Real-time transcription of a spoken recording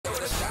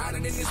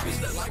shining in this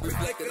bitch, look like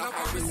reflecting. I'm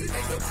opposite,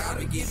 ain't no time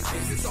to get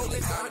busy, so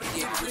let's time to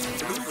get rich.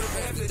 Move for the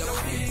path that don't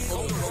fit,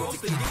 on the road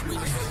to get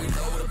rich. So we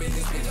load up in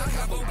this bitch, I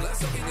got more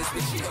blunts up in this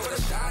bitch. She know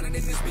the shining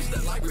in this bitch,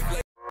 look like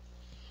reflecting.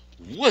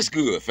 What's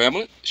good,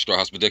 family?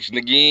 Strawhouse Production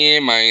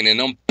again, man, and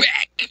I'm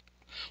back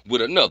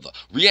with another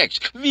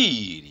reaction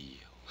video.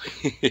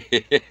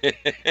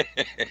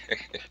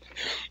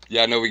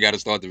 Y'all know we got to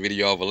start the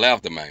video off with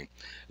laughter, man.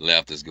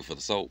 Laughter is good for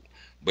the soul.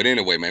 But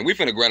anyway, man, we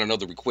finna grant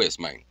another request,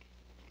 man.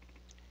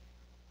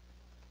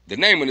 The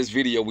name of this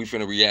video we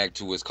finna react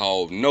to is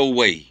called No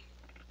Way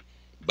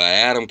by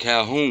Adam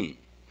Calhoun,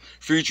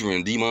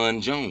 featuring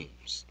Demund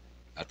Jones.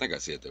 I think I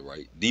said that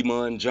right.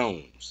 Demund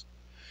Jones.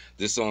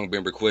 This song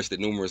been requested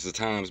numerous of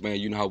times, man.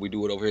 You know how we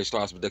do it over here at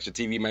STRAWHOUSE Production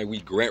TV, man. We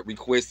grant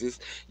requests.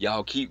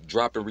 Y'all keep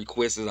dropping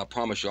requests. I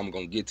promise you I'm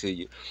going to get to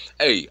you.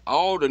 Hey,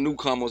 all the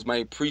newcomers,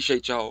 man,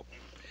 appreciate y'all.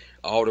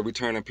 All the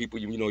returning people,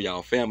 you know,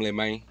 y'all family,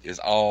 man. It's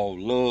all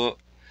love.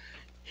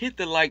 Hit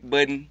the like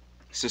button.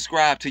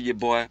 Subscribe to your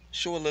boy.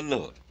 Show a little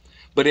love.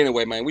 But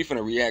anyway, man, we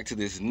finna react to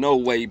this No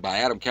Way by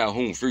Adam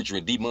Calhoun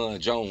featuring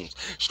Demund Jones.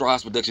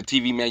 STRAWHOUSE Production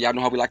TV, man. Y'all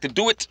know how we like to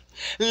do it.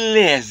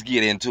 Let's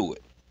get into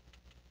it.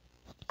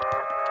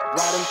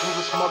 Riding through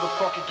this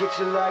motherfucker, get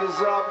your lighters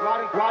up.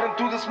 Riding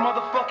through this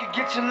motherfucker,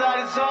 get your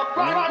lighters up.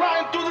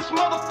 Riding through this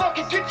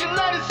motherfucker, get your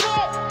lighters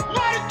up.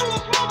 Riding through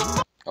this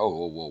motherfucker.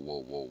 Oh,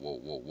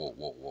 whoa.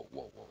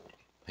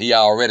 He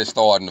already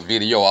starting the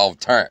video off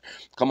turn.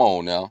 Come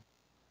on now.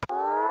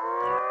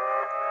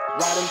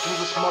 Riding through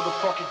this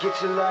motherfucker,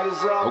 get your lighters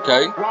up.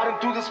 Okay. Riding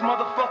through this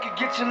motherfucker,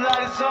 get your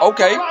lighters up.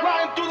 Okay.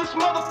 Riding through this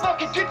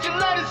motherfucker, get your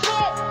lighters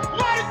up.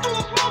 Riding through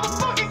this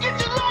motherfucker, get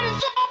your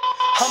lighters up.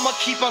 I'ma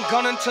keep on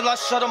gunning till I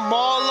shut them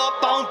all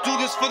up. I don't do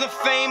this for the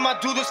fame, I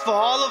do this for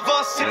all of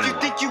us. If you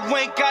think you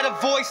ain't got a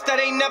voice, that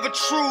ain't never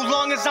true.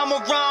 Long as I'm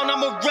around,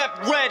 I'ma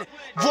rep red,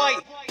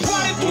 white.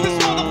 Riding through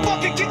this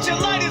motherfucker, get your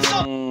lighters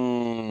up.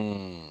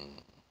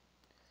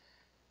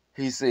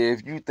 He said,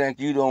 if you think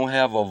you don't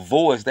have a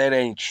voice, that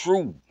ain't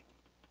true.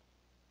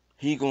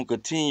 He gonna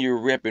continue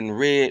repping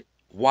red,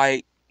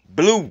 white,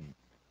 blue.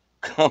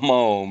 Come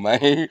on,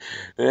 man.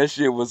 That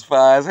shit was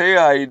fire as hell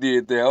how he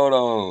did that. Hold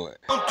on.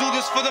 I don't do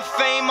this for the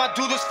fame, I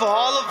do this for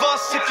all of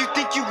us. If you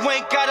think you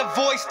ain't got a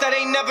voice, that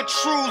ain't never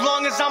true.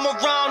 Long as I'm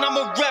around,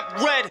 I'ma rep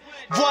red,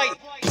 white.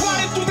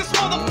 Riding through this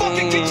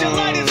motherfucker, get your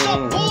lighters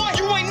up, boy.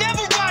 You ain't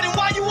never riding,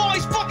 why you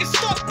always fucking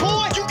stuck,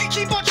 boy? You can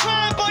keep on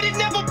trying, but it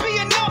never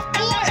be enough,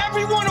 boy.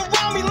 Everyone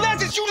around me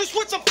legends, you just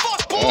with some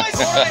fuck boys.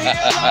 Already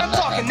hear a lot of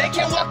talking, they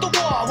can't walk the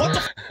wall. What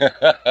the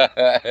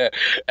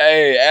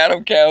Hey,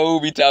 Adam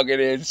Calhoun be talking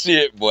that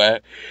shit, boy.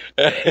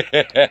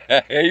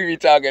 He be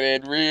talking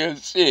that real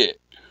shit.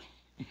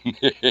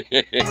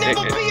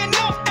 Never be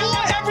enough,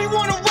 boy.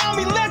 Everyone around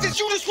me legends,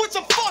 you just with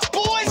some fuck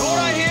boys.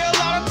 Already hear a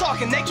lot of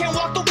talking, they can't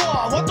walk the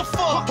wall. What the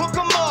fuck? Hook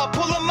them up,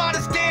 pull them out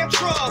of this damn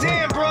truck.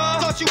 Damn,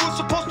 bruh, thought you was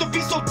supposed to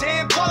be so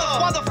damn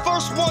tough. Why the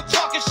first one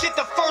talking shit,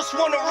 the first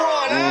one to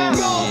run?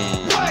 No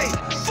way,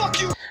 fuck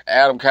you.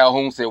 Adam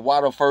Calhoun said,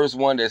 why the first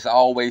one that's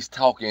always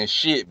talking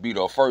shit be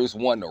the first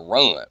one to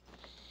run?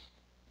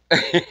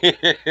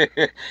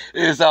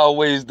 It's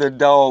always the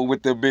dog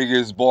with the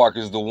biggest bark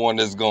is the one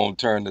that's gonna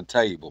turn the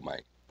table, man.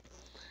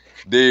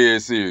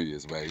 Dead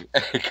serious, man.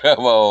 Come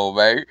on,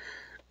 man.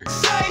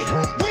 Say,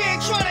 we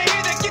ain't trying to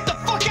hear that, get the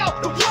fuck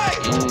out the way.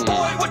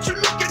 Boy, what you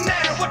looking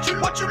at? What you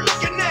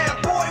looking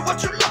at? Boy,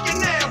 what you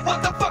looking at?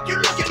 What the fuck you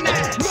looking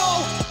at?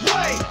 No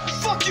way,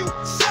 fuck you,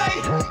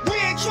 say, we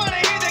ain't trying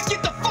to hear that,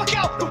 get the fuck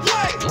out the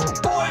way.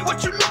 Boy,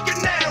 what you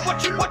looking at?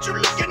 What you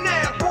looking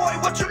at? Boy,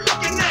 what you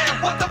looking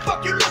at? What the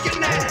fuck you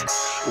looking at?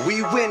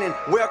 We winning,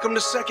 welcome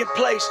to second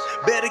place.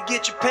 Better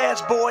get your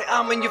pads, boy,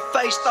 I'm in your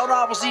face. Thought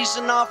I was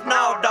easing off,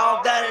 now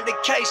dog, that ain't the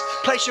case.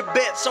 Place your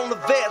bets on the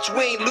vets,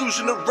 we ain't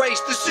losing the race.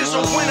 This is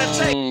a winner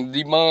take.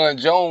 Demund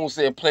Jones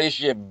said, place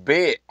your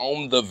bet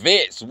on the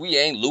vets, we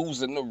ain't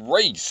losing the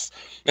race.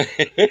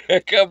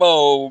 Come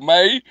on,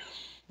 man.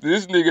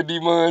 This nigga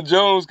Demund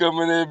Jones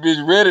coming in that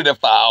bitch ready to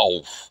fall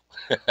off.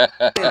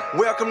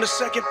 Welcome to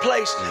second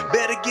place.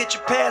 Better get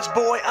your pads,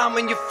 boy, I'm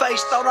in your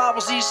face. Thought I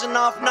was easing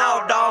off,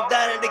 now dog,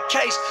 that ain't the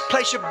case.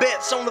 Place your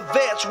bets on the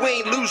vets, we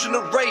ain't losing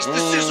the race.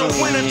 This is a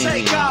winner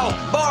take all.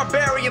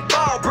 Barbarian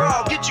ball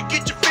brawl. Get your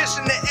fists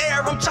in the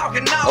air, I'm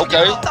talking now.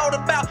 Okay. Y'all thought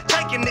about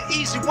taking the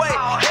easy way.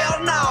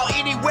 Hell no,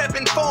 any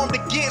weapon formed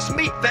against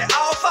me, they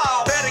all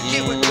fall. Better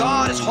get with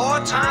God, it's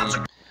hard times.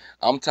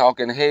 I'm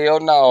talking hell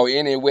no.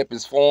 Any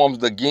weapons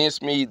formed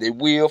against me, they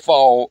will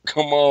fall.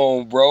 Come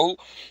on, bro.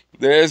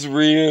 That's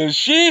real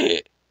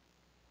shit.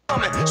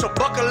 So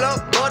buckle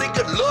up, buddy,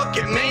 good luck,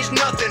 it means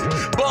nothing.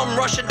 Bum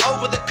rushing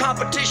over the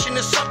competition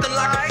is something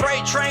like a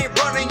freight train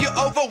running you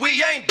over,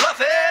 we ain't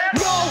bluffing.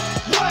 No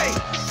way,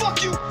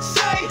 fuck you,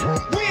 say,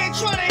 we ain't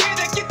trying to hear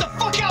that, get the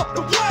fuck out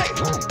the way.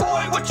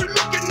 Boy, what you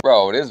looking at?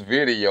 Bro, this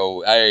video,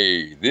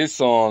 hey, this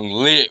song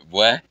lit,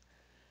 boy.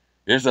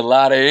 There's a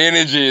lot of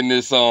energy in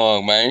this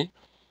song, man.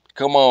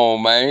 Come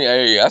on, man.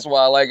 Hey, that's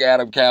why I like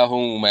Adam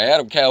Calhoun, man.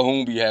 Adam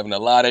Calhoun be having a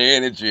lot of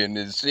energy in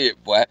this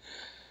shit, boy.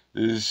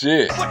 This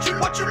shit. What you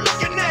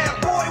looking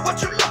at? Boy,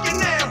 what you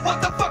looking at?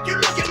 What the fuck you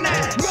looking at?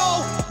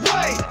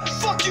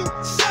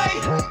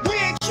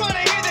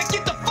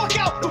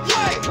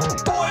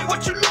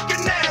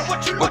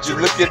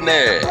 looking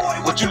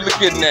at? What you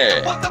looking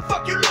at? What the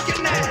fuck you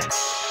looking at?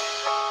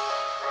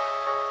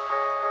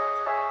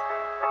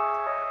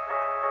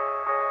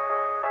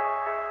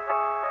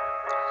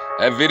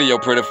 That video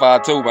pretty fire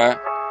too, man.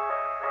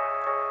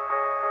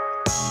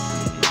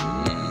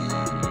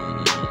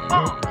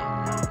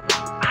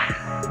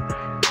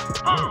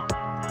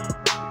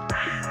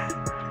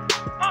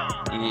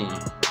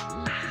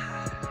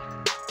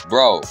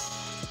 Bro,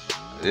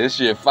 this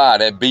shit fire.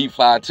 That beat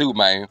fire too,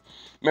 man.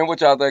 Man,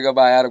 what y'all think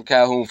about Adam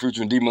Calhoun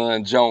featuring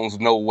Demund Jones?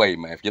 No way,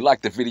 man. If you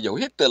liked the video,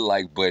 hit the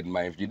like button,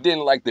 man. If you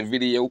didn't like the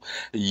video,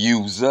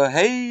 use a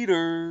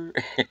hater.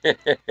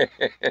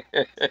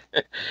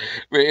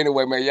 But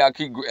anyway, man,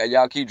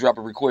 y'all keep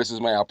dropping requests,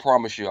 man. I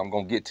promise you, I'm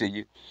gonna get to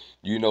you.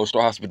 You know,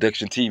 Straw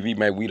Production TV,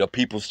 man. We the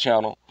people's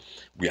channel.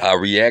 I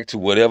react to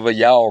whatever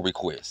y'all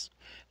request.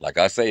 Like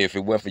I say, if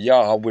it weren't for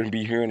y'all, I wouldn't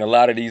be hearing a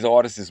lot of these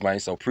artists, man.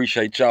 So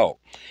appreciate y'all.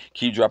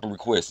 Keep dropping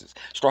requests.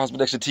 Straw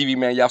Production TV,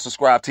 man. Y'all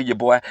subscribe to your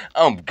boy.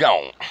 I'm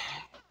gone.